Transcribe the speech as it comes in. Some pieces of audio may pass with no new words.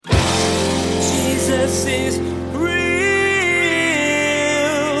Jesus is real.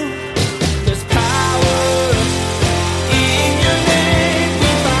 There's power in your name.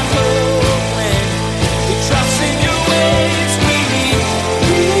 We find hope when we trust in your ways. We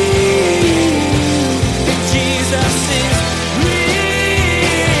believe that Jesus is real.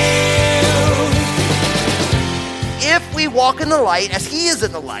 If we walk in the light as he is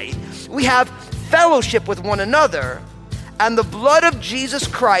in the light, we have fellowship with one another, and the blood of Jesus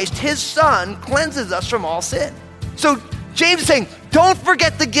Christ, his son, cleanses us from all sin. So James is saying, don't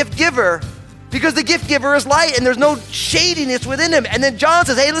forget the gift giver, because the gift giver is light and there's no shadiness within him. And then John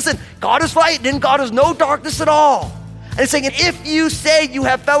says, hey, listen, God is light and in God is no darkness at all. And he's saying, if you say you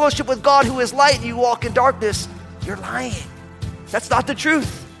have fellowship with God who is light and you walk in darkness, you're lying. That's not the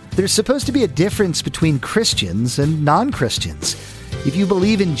truth. There's supposed to be a difference between Christians and non-Christians. If you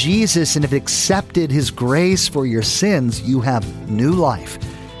believe in Jesus and have accepted his grace for your sins, you have new life.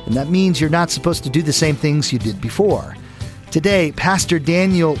 And that means you're not supposed to do the same things you did before. Today, Pastor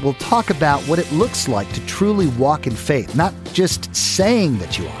Daniel will talk about what it looks like to truly walk in faith, not just saying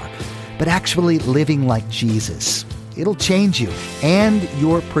that you are, but actually living like Jesus. It'll change you and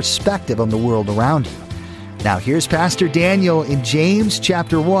your perspective on the world around you. Now, here's Pastor Daniel in James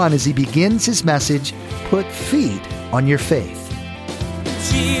chapter 1 as he begins his message, Put Feet on Your Faith.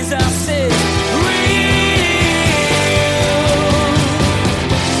 Jesus is real.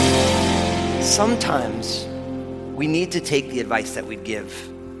 Sometimes we need to take the advice that we'd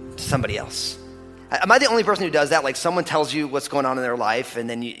give to somebody else. Am I the only person who does that? Like someone tells you what's going on in their life, and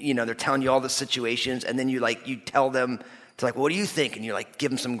then you know they're telling you all the situations, and then you tell them to like, well, what do you think? And you like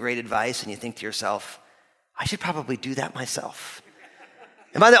give them some great advice, and you think to yourself, I should probably do that myself.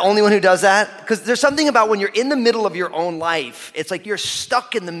 Am I the only one who does that? Because there's something about when you're in the middle of your own life, it's like you're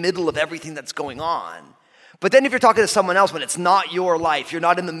stuck in the middle of everything that's going on. But then if you're talking to someone else, when it's not your life, you're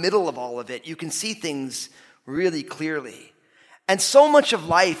not in the middle of all of it, you can see things really clearly. And so much of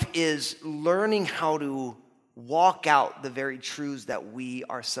life is learning how to walk out the very truths that we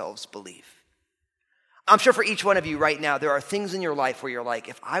ourselves believe. I'm sure for each one of you right now, there are things in your life where you're like,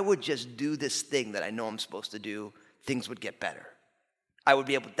 if I would just do this thing that I know I'm supposed to do, things would get better. I would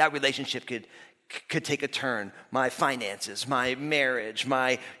be able, that relationship could take a turn. My finances, my marriage,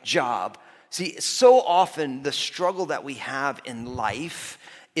 my job. See, so often the struggle that we have in life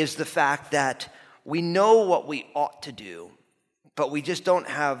is the fact that we know what we ought to do, but we just don't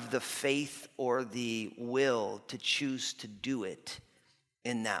have the faith or the will to choose to do it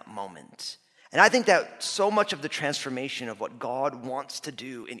in that moment. And I think that so much of the transformation of what God wants to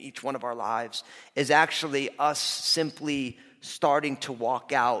do in each one of our lives is actually us simply starting to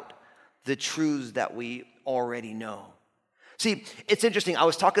walk out the truths that we already know. See, it's interesting. I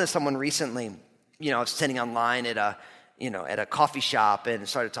was talking to someone recently, I was sitting online at a coffee shop and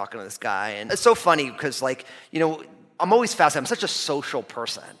started talking to this guy. And it's so funny because I'm always fascinated. I'm such a social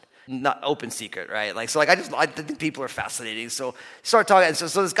person. Not open secret, right? I think people are fascinating. So start talking. And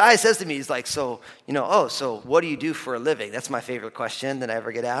so this guy says to me, he's like, so what do you do for a living? That's my favorite question that I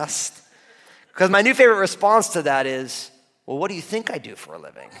ever get asked. Because my new favorite response to that is, well, what do you think I do for a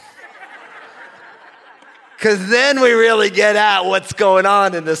living? Because then we really get at what's going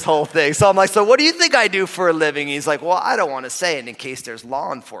on in this whole thing. So I'm like, so what do you think I do for a living? He's like, well, I don't want to say it in case there's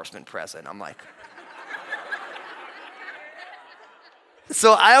law enforcement present. I'm like,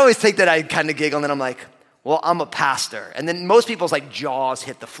 so I always think that I kind of giggle, and then I'm like, well, I'm a pastor. And then most people's jaws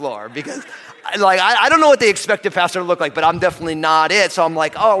hit the floor because I don't know what they expect a pastor to look like, but I'm definitely not it. So I'm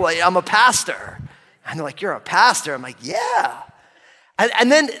like, oh, I'm a pastor. And they're like, you're a pastor? I'm like, yeah.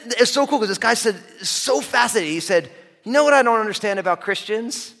 And then it's so cool because this guy said, so fascinating. He said, you know what I don't understand about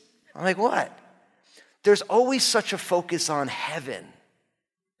Christians? I'm like, what? There's always such a focus on heaven.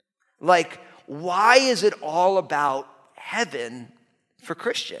 Why is it all about heaven for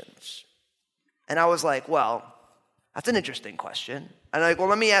Christians? And I was like, well, that's an interesting question. And I'm like, well,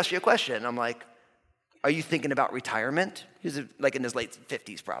 let me ask you a question. I'm like, are you thinking about retirement? He was in his late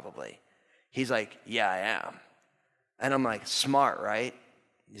 50s probably. He's like, yeah, I am. And I'm like, smart, right?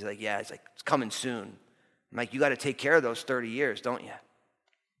 He's like, yeah. He's like, it's coming soon. I'm like, you got to take care of those 30 years, don't you?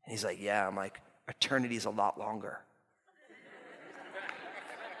 And he's like, yeah. I'm like, eternity's a lot longer.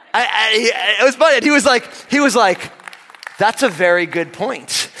 It was funny. He was like, that's a very good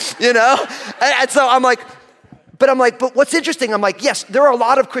point, And so I'm like, but what's interesting, I'm like, yes, there are a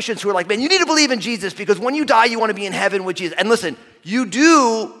lot of Christians who are like, man, you need to believe in Jesus because when you die, you want to be in heaven with Jesus. And listen, you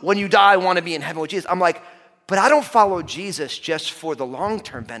do, when you die, want to be in heaven with Jesus. I'm like, but I don't follow Jesus just for the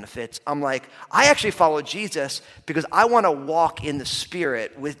long-term benefits. I'm like, I actually follow Jesus because I want to walk in the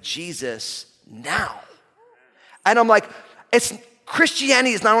Spirit with Jesus now. And I'm like, it's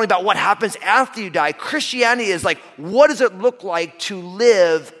Christianity is not only about what happens after you die. Christianity is like, what does it look like to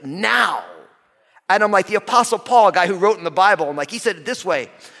live now? And I'm like, the Apostle Paul, a guy who wrote in the Bible, I'm like, he said it this way.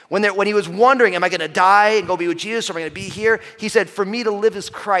 When he was wondering, am I going to die and go be with Jesus, or am I going to be here? He said, for me to live is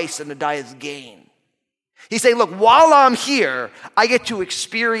Christ and to die is gain. He's saying, look, while I'm here, I get to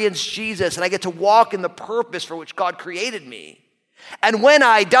experience Jesus and I get to walk in the purpose for which God created me. And when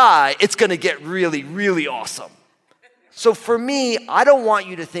I die, it's going to get really, really awesome. So for me, I don't want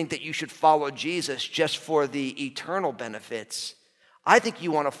you to think that you should follow Jesus just for the eternal benefits. I think you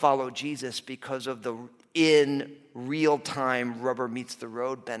want to follow Jesus because of the in real time rubber meets the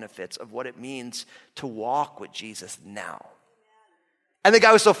road benefits of what it means to walk with Jesus now. And the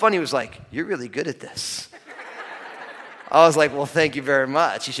guy was so funny, he was like, you're really good at this. I was like, well, thank you very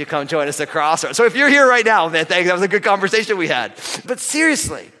much. You should come join us at Crossroads. So if you're here right now, man, thanks. That was a good conversation we had. But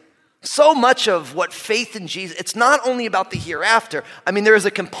seriously, so much of what faith in Jesus, it's not only about the hereafter. I mean, there is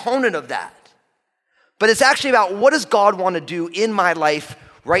a component of that. But it's actually about what does God want to do in my life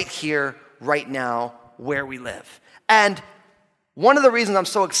right here, right now, where we live. And one of the reasons I'm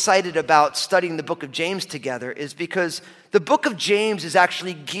so excited about studying the book of James together is because the book of James is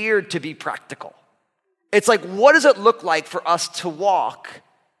actually geared to be practical. It's like, what does it look like for us to walk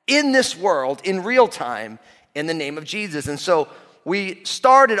in this world in real time in the name of Jesus? And so we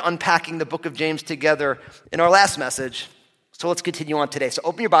started unpacking the book of James together in our last message. So let's continue on today. So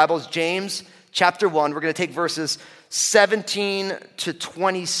open your Bibles, James chapter 1. We're going to take verses 17 to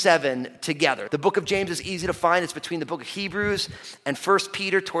 27 together. The book of James is easy to find. It's between the book of Hebrews and 1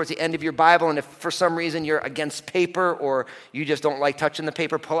 Peter towards the end of your Bible. And if for some reason you're against paper or you just don't like touching the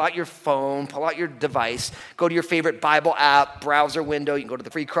paper, pull out your phone, pull out your device, go to your favorite Bible app, browser window. You can go to the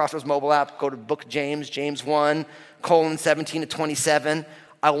free Crossroads mobile app, go to the book of James, James 1, 17 to 27.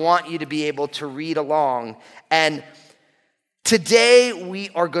 I want you to be able to read along. And today, we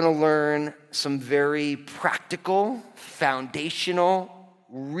are going to learn some very practical, foundational,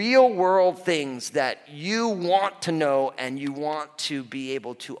 real-world things that you want to know and you want to be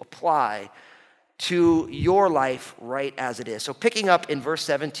able to apply to your life right as it is. So picking up in verse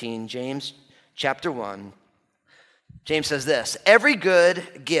 17, James chapter 1, James says this, every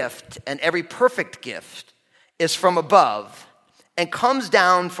good gift and every perfect gift is from above and comes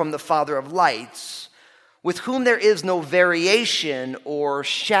down from the Father of lights, with whom there is no variation or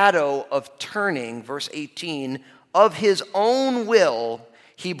shadow of turning, verse 18, of his own will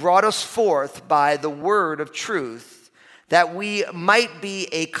he brought us forth by the word of truth, that we might be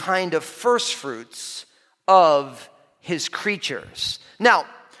a kind of firstfruits of his creatures. Now,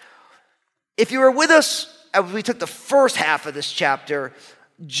 if you were with us as we took the first half of this chapter,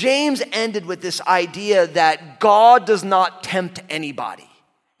 James ended with this idea that God does not tempt anybody.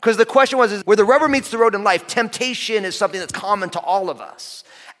 Because the question was, where the rubber meets the road in life, temptation is something that's common to all of us.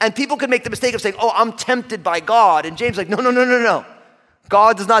 And people could make the mistake of saying, oh, I'm tempted by God. And James is like, no.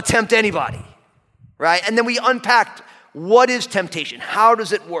 God does not tempt anybody, right? And then we unpacked, what is temptation? How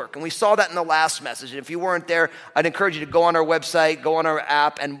does it work? And we saw that in the last message. And if you weren't there, I'd encourage you to go on our website, go on our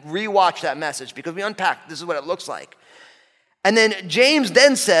app, and rewatch that message, because we unpacked, this is what it looks like. And then James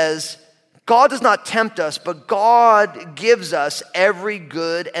then says, God does not tempt us, but God gives us every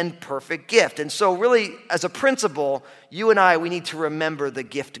good and perfect gift. And so really, as a principle, you and I, we need to remember the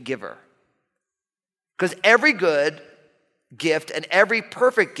gift giver. Because every good gift and every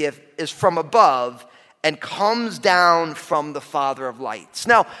perfect gift is from above and comes down from the Father of lights.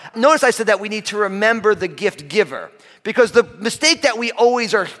 Now, notice I said that we need to remember the gift giver, because the mistake that we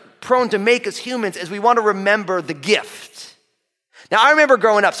always are prone to make as humans is we want to remember the gift. Now, I remember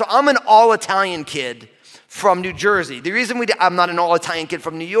growing up, so I'm an all-Italian kid from New Jersey. The reason I'm not an all-Italian kid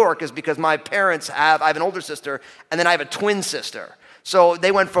from New York is because my parents I have an older sister, and then I have a twin sister. So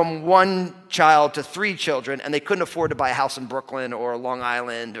they went from one child to 3 children, and they couldn't afford to buy a house in Brooklyn or Long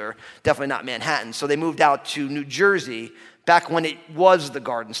Island or definitely not Manhattan. So they moved out to New Jersey back when it was the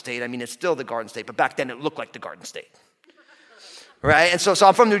Garden State. I mean, it's still the Garden State, but back then it looked like the Garden State. Right? And so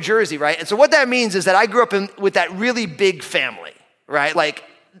I'm from New Jersey, right? And so what that means is that I grew up with that really big family. Right? Like,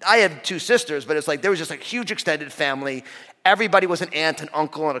 I had 2 sisters, but it's like there was just a huge extended family. Everybody was an aunt and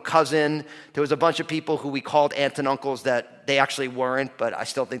uncle and a cousin. There was a bunch of people who we called aunts and uncles that they actually weren't, but I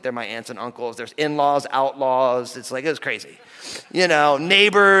still think they're my aunts and uncles. There's in-laws, outlaws. It's like, it was crazy. You know,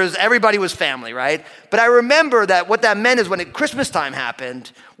 neighbors, everybody was family, right? But I remember that what that meant is when Christmas time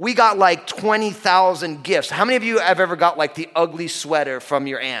happened, we got like 20,000 gifts. How many of you have ever got like the ugly sweater from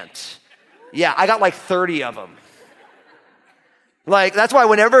your aunt? Yeah, I got like 30 of them. Like, that's why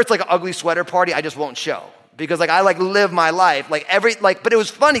whenever it's like an ugly sweater party, I just won't show. because like I like live my life but it was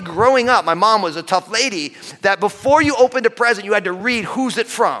funny growing up. My mom was a tough lady that before you opened a present, you had to read who's it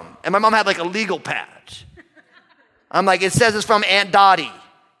from. And my mom had like a legal pad. I'm like, it says it's from Aunt Dottie.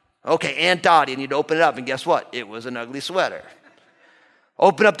 Okay, Aunt Dottie, and you'd open it up, and guess what? It was an ugly sweater.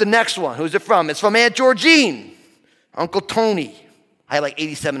 Open up the next one. Who's it from? It's from Aunt Georgine, Uncle Tony. I had like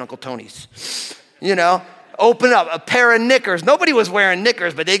 87 Uncle Tonys, Open up a pair of knickers. Nobody was wearing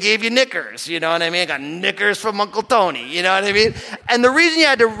knickers, but they gave you knickers, you know what I mean? I got knickers from Uncle Tony, you know what I mean? And the reason you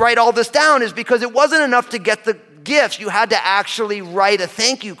had to write all this down is because it wasn't enough to get the gifts. You had to actually write a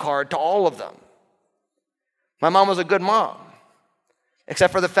thank you card to all of them. My mom was a good mom,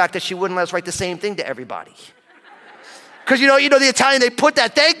 except for the fact that she wouldn't let us write the same thing to everybody. Because the Italian, they put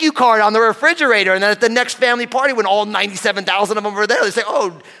that thank you card on the refrigerator, and then at the next family party, when all 97,000 of them were there, they say,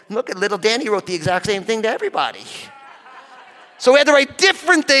 oh, look at little Danny wrote the exact same thing to everybody. So we had to write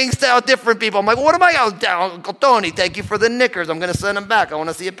different things to different people. I'm like, what am I? Uncle Tony, thank you for the knickers. I'm going to send them back. I want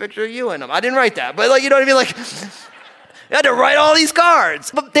to see a picture of you in them. I didn't write that, but you know what I mean? Like, I had to write all these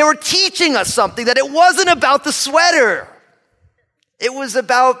cards. But they were teaching us something, that it wasn't about the sweater. It was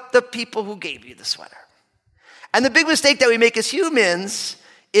about the people who gave you the sweater. And the big mistake that we make as humans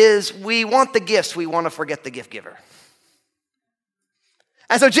is we want the gifts, we want to forget the gift giver.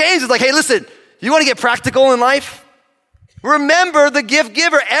 And so James is like, hey, listen, you want to get practical in life? Remember the gift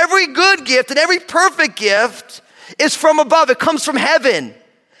giver. Every good gift and every perfect gift is from above. It comes from heaven.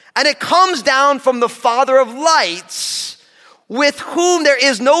 And it comes down from the Father of lights, with whom there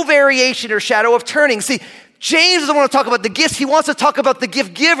is no variation or shadow of turning. See, James doesn't want to talk about the gifts. He wants to talk about the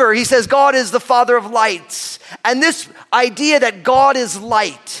gift giver. He says God is the Father of lights. And this idea that God is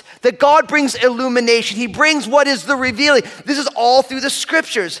light, that God brings illumination. He brings what is the revealing. This is all through the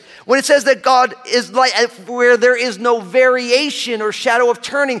scriptures. When it says that God is light, where there is no variation or shadow of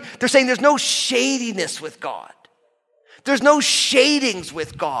turning, they're saying there's no shadiness with God. There's no shadings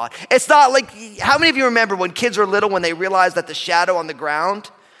with God. It's not like, how many of you remember when kids are little, when they realize that the shadow on the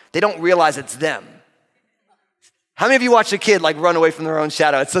ground, they don't realize it's them? How many of you watch a kid like run away from their own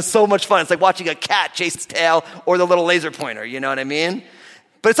shadow? It's just so much fun. It's like watching a cat chase its tail or the little laser pointer, you know what I mean?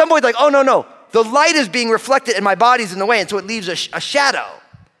 But at some point, like, oh, no. The light is being reflected and my body's in the way, and so it leaves a shadow.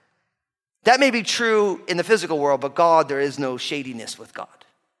 That may be true in the physical world, but God, there is no shadiness with God.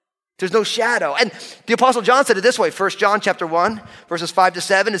 There's no shadow. And the Apostle John said it this way, 1 John chapter 1, verses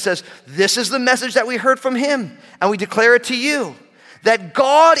 5-7, it says, this is the message that we heard from him, and we declare it to you, that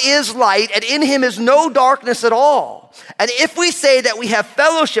God is light, and in him is no darkness at all. And if we say that we have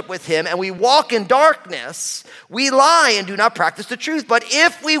fellowship with him and we walk in darkness, we lie and do not practice the truth. But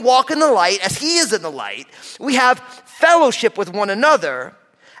if we walk in the light, as he is in the light, we have fellowship with one another,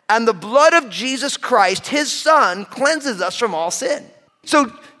 and the blood of Jesus Christ, his son, cleanses us from all sin.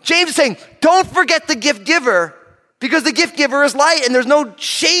 So James is saying, don't forget the gift giver, because the gift giver is light and there's no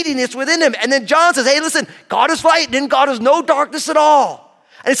shadiness within him. And then John says, hey, listen, God is light and in God is no darkness at all.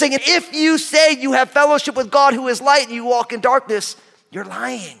 And it's saying, if you say you have fellowship with God who is light and you walk in darkness, you're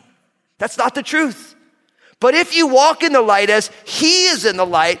lying. That's not the truth. But if you walk in the light as he is in the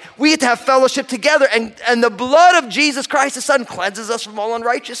light, we get to have fellowship together. And the blood of Jesus Christ, his son, cleanses us from all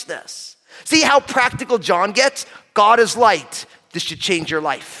unrighteousness. See how practical John gets? God is light. This should change your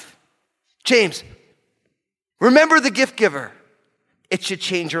life. James, remember the gift giver. It should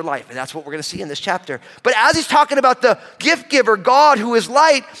change your life. And that's what we're going to see in this chapter. But as he's talking about the gift giver, God who is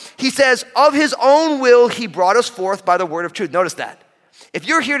light, he says, of his own will, he brought us forth by the word of truth. Notice that. If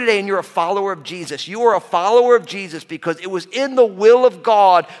you're here today and you're a follower of Jesus, you are a follower of Jesus because it was in the will of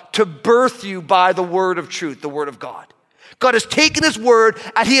God to birth you by the word of truth, the word of God. God has taken his word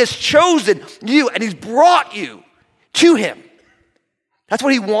and he has chosen you and he's brought you to him. That's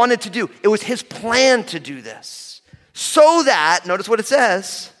what he wanted to do. It was his plan to do this. So that, notice what it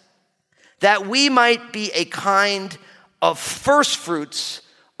says, that we might be a kind of first fruits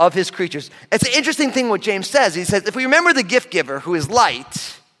of his creatures. It's an interesting thing what James says. He says, if we remember the gift giver who is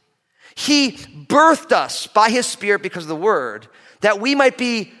light, he birthed us by his spirit because of the word, that we might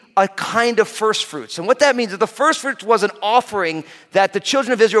be a kind of first fruits. And what that means is the first fruits was an offering that the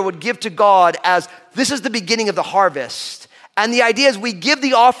children of Israel would give to God as this is the beginning of the harvest. And the idea is we give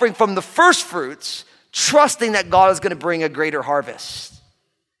the offering from the first fruits, trusting that God is going to bring a greater harvest.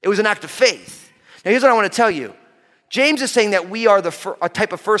 It was an act of faith. Now here's what I want to tell you. James is saying that we are a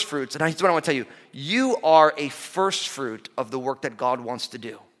type of first fruits. And here's what I want to tell you. You are a first fruit of the work that God wants to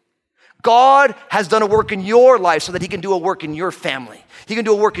do. God has done a work in your life so that he can do a work in your family. He can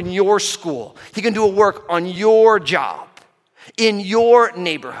do a work in your school. He can do a work on your job, in your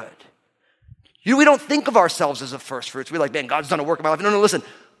neighborhood. We don't think of ourselves as a first fruits. We're like, man, God's done a work in my life. No, listen.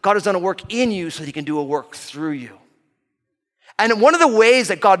 God has done a work in you so that he can do a work through you. And one of the ways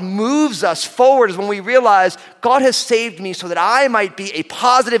that God moves us forward is when we realize God has saved me so that I might be a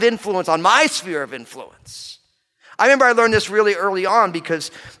positive influence on my sphere of influence. I remember I learned this really early on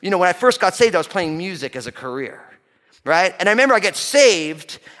because, when I first got saved, I was playing music as a career, right? And I remember I get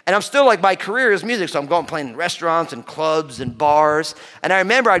saved, and I'm still my career is music, so I'm going playing in restaurants and clubs and bars. And I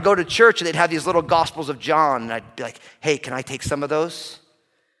remember I'd go to church, and they'd have these little Gospels of John, and I'd be like, hey, can I take some of those?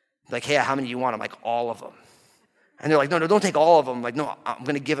 Like, hey, how many do you want? I'm like, all of them. And they're like, no, don't take all of them. I'm like, no, I'm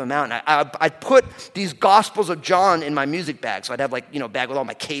going to give them out. And I'd put these Gospels of John in my music bag. So I'd have a bag with all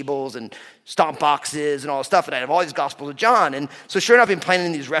my cables and stomp boxes and all this stuff. And I'd have all these Gospels of John. And so sure enough, I've been playing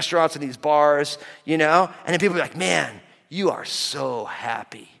in these restaurants and these bars, And then people be like, man, you are so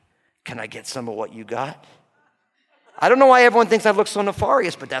happy. Can I get some of what you got? I don't know why everyone thinks I look so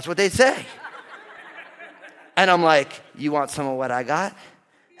nefarious, but that's what they say. And I'm like, you want some of what I got?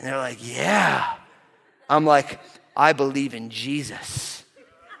 And they're like, yeah. I'm like, I believe in Jesus.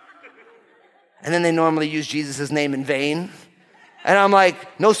 And then they normally use Jesus' name in vain. And I'm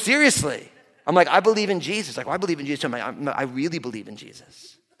like, no, seriously. I'm like, I believe in Jesus. Like, well, I believe in Jesus. I'm like, I really believe in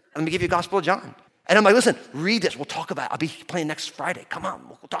Jesus. Let me give you a Gospel of John. And I'm like, listen, read this. We'll talk about it. I'll be playing next Friday. Come on,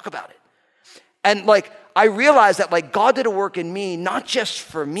 we'll talk about it. And I realized that God did a work in me, not just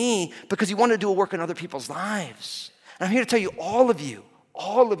for me, because he wanted to do a work in other people's lives. And I'm here to tell you, all of you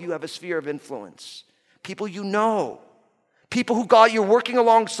have a sphere of influence. People you know. People who you're working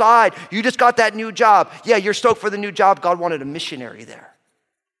alongside. You just got that new job. Yeah, you're stoked for the new job. God wanted a missionary there.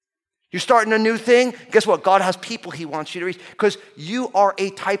 You're starting a new thing. Guess what? God has people he wants you to reach because you are a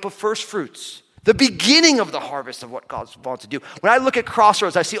type of first fruits. The beginning of the harvest of what God wants to do. When I look at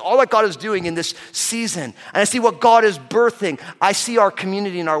Crossroads, I see all that God is doing in this season. And I see what God is birthing. I see our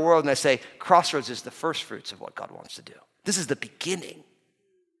community and our world. And I say, Crossroads is the first fruits of what God wants to do. This is the beginning.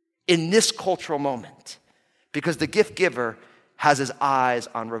 In this cultural moment, because the gift giver has his eyes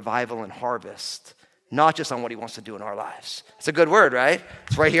on revival and harvest, not just on what he wants to do in our lives. It's a good word, right?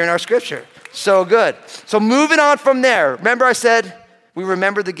 It's right here in our scripture. So good. So moving on from there, remember I said we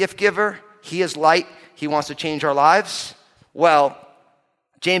remember the gift giver. He is light. He wants to change our lives. Well,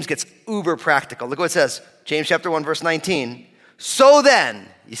 James gets uber practical. Look what it says. James chapter 1, verse 19. So then,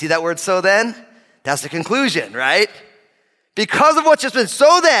 you see that word so then? That's the conclusion, right? Because of what's just been,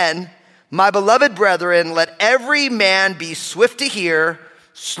 so then, my beloved brethren, let every man be swift to hear,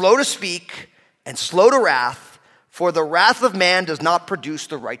 slow to speak, and slow to wrath, for the wrath of man does not produce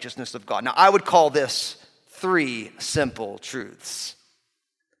the righteousness of God. Now, I would call this 3 simple truths.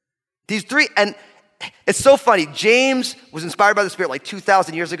 These 3, and it's so funny. James was inspired by the Spirit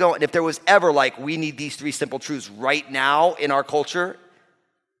 2,000 years ago, and if there was ever we need these 3 simple truths right now in our culture,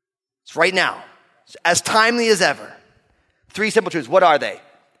 it's right now. It's as timely as ever. 3 simple truths. What are they?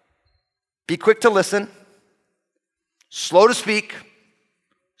 Be quick to listen, slow to speak,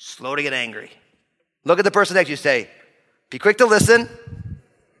 slow to get angry. Look at the person next to you. Say, be quick to listen,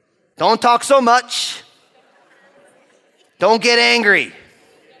 don't talk so much, don't get angry.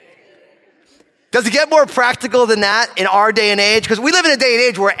 Does it get more practical than that in our day and age? Because we live in a day and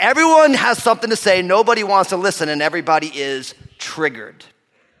age where everyone has something to say, nobody wants to listen, and everybody is triggered.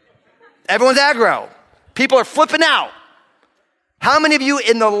 Everyone's aggro. People are flipping out. How many of you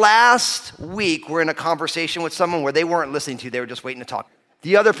in the last week were in a conversation with someone where they weren't listening to you, they were just waiting to talk?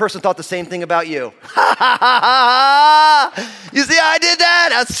 The other person thought the same thing about you. You see, I did that.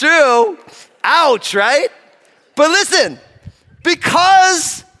 That's true. Ouch, right? But listen,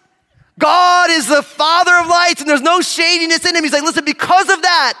 because God is the Father of lights and there's no shadiness in him, he's like, listen, because of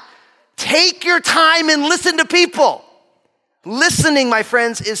that, take your time and listen to people. Listening, my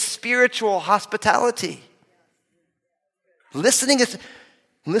friends, is spiritual hospitality. Listening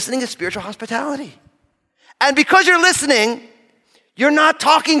is spiritual hospitality. And because you're listening, you're not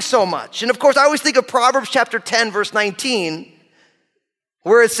talking so much. And of course, I always think of Proverbs chapter 10, verse 19,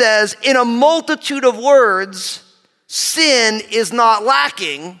 where it says, in a multitude of words, sin is not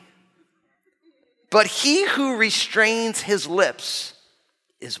lacking, but he who restrains his lips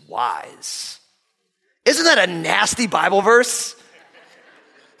is wise. Isn't that a nasty Bible verse?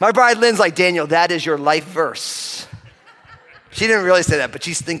 My bride Lynn's like, Daniel, that is your life verse. She didn't really say that, but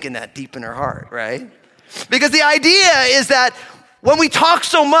she's thinking that deep in her heart, right? Because the idea is that when we talk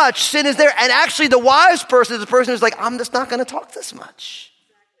so much, sin is there. And actually the wise person is the person who's like, I'm just not going to talk this much.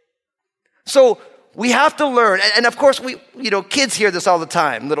 So we have to learn. And of course, kids hear this all the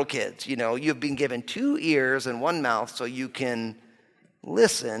time, little kids. You've been given 2 ears and 1 mouth so you can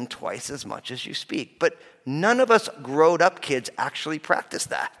listen twice as much as you speak. But none of us grown up kids actually practice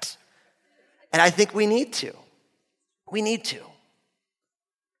that. And I think we need to. We need to.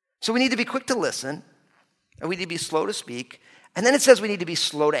 So we need to be quick to listen, and we need to be slow to speak. And then it says we need to be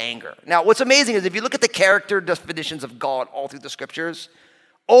slow to anger. Now, what's amazing is if you look at the character definitions of God all through the scriptures,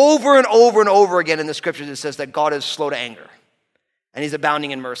 over and over and over again in the scriptures, it says that God is slow to anger, and he's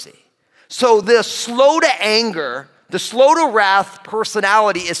abounding in mercy. So the slow to anger, the slow to wrath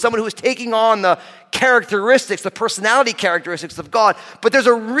personality is someone who is taking on the characteristics, the personality characteristics of God. But there's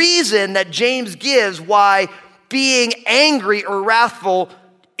a reason that James gives why being angry or wrathful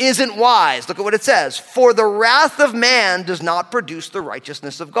isn't wise. Look at what it says. For the wrath of man does not produce the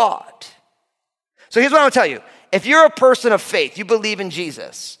righteousness of God. So here's what I'm going to tell you. If you're a person of faith, you believe in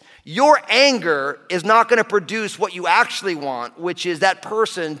Jesus, your anger is not going to produce what you actually want, which is that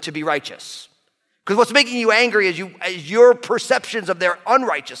person to be righteous. Because what's making you angry is your perceptions of their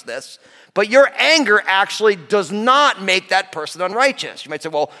unrighteousness, but your anger actually does not make that person unrighteous. You might say,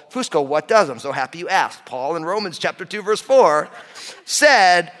 well, Fusco, what does? I'm so happy you asked. Paul in Romans chapter 2, verse 4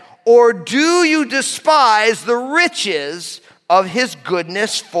 said, or do you despise the riches of his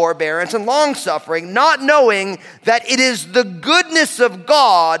goodness, forbearance, and long-suffering, not knowing that it is the goodness of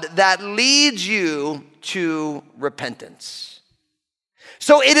God that leads you to repentance?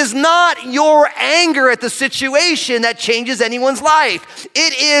 So it is not your anger at the situation that changes anyone's life.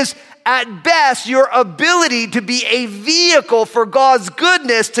 It is, at best, your ability to be a vehicle for God's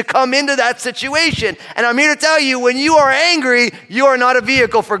goodness to come into that situation. And I'm here to tell you, when you are angry, you are not a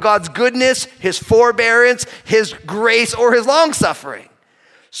vehicle for God's goodness, his forbearance, his grace, or his long-suffering.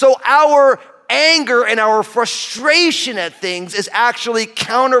 So our anger and our frustration at things is actually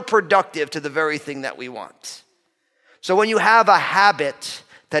counterproductive to the very thing that we want. So when you have a habit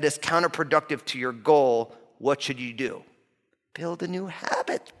that is counterproductive to your goal, what should you do? Build a new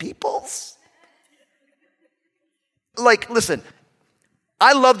habit, peoples. Listen,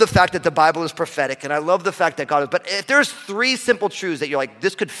 I love the fact that the Bible is prophetic, and I love the fact that God is, but if there's 3 simple truths that you're like,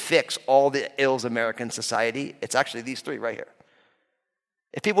 this could fix all the ills of American society, it's actually these 3 right here.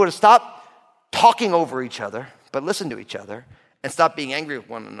 If people were to stop talking over each other, but listen to each other, and stop being angry with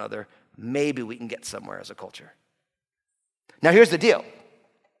one another, maybe we can get somewhere as a culture. Now, here's the deal.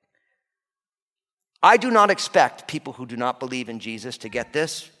 I do not expect people who do not believe in Jesus to get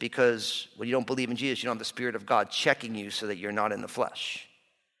this, because when you don't believe in Jesus, you don't have the Spirit of God checking you so that you're not in the flesh.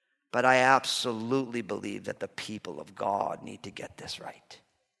 But I absolutely believe that the people of God need to get this right.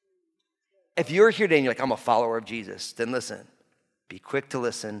 If you're here today and you're like, I'm a follower of Jesus, then listen. Be quick to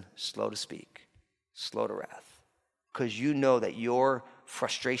listen, slow to speak, slow to wrath. Because you know that your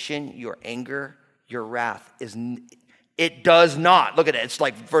frustration, your anger, your wrath it does not. Look at it. It's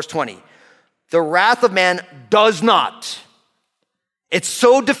like verse 20. The wrath of man does not. It's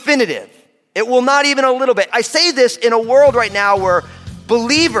so definitive. It will not even a little bit. I say this in a world right now where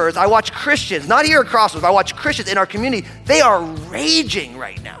believers, I watch Christians, not here at Crossroads, but I watch Christians in our community, they are raging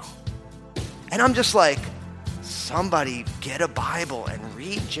right now. And I'm just like, somebody get a Bible and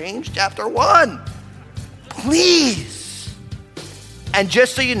read James chapter 1. Please. And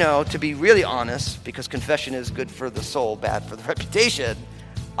just so you know, to be really honest, because confession is good for the soul, bad for the reputation,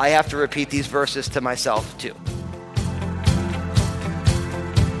 I have to repeat these verses to myself too.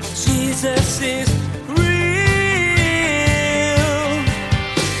 Jesus is real.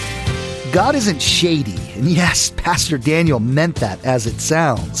 God isn't shady, and yes, Pastor Daniel meant that as it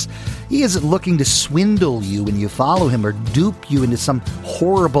sounds. He isn't looking to swindle you when you follow him or dupe you into some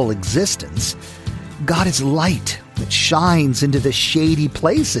horrible existence. God is light that shines into the shady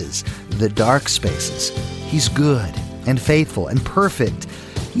places, the dark spaces. He's good and faithful and perfect.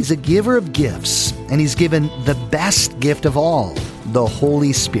 He's a giver of gifts, and he's given the best gift of all, the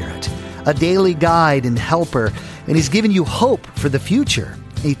Holy Spirit, a daily guide and helper, and he's given you hope for the future.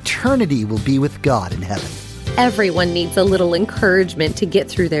 Eternity will be with God in heaven. Everyone needs a little encouragement to get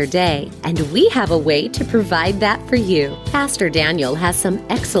through their day, and we have a way to provide that for you. Pastor Daniel has some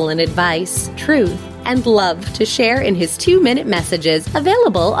excellent advice, truth, and love to share in his 2-minute messages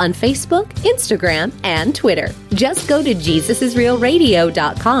available on Facebook, Instagram, and Twitter. Just go to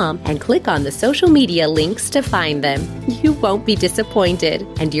JesusIsRealRadio.com and click on the social media links to find them. You won't be disappointed,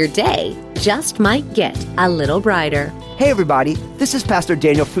 and your day just might get a little brighter. Hey everybody, this is Pastor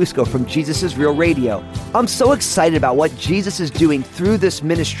Daniel Fusco from Jesus is Real Radio. I'm so excited about what Jesus is doing through this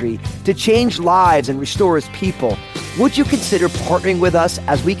ministry to change lives and restore his people. Would you consider partnering with us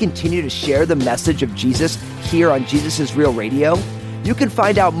as we continue to share the message of Jesus here on Jesus is Real Radio? You can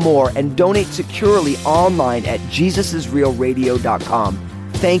find out more and donate securely online at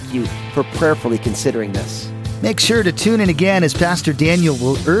JesusIsRealRadio.com. Thank you for prayerfully considering this. Make sure to tune in again as Pastor Daniel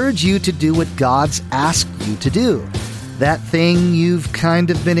will urge you to do what God's asked you to do. That thing you've kind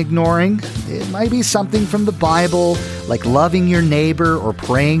of been ignoring, it might be something from the Bible, like loving your neighbor or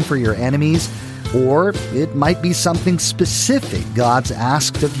praying for your enemies, or it might be something specific God's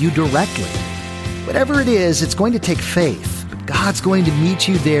asked of you directly. Whatever it is, it's going to take faith, but God's going to meet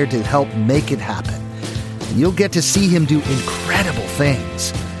you there to help make it happen. And you'll get to see Him do incredible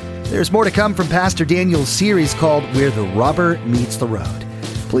things. There's more to come from Pastor Daniel's series called Where the Rubber Meets the Road.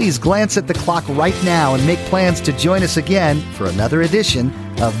 Please glance at the clock right now and make plans to join us again for another edition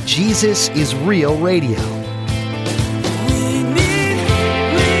of Jesus is Real Radio.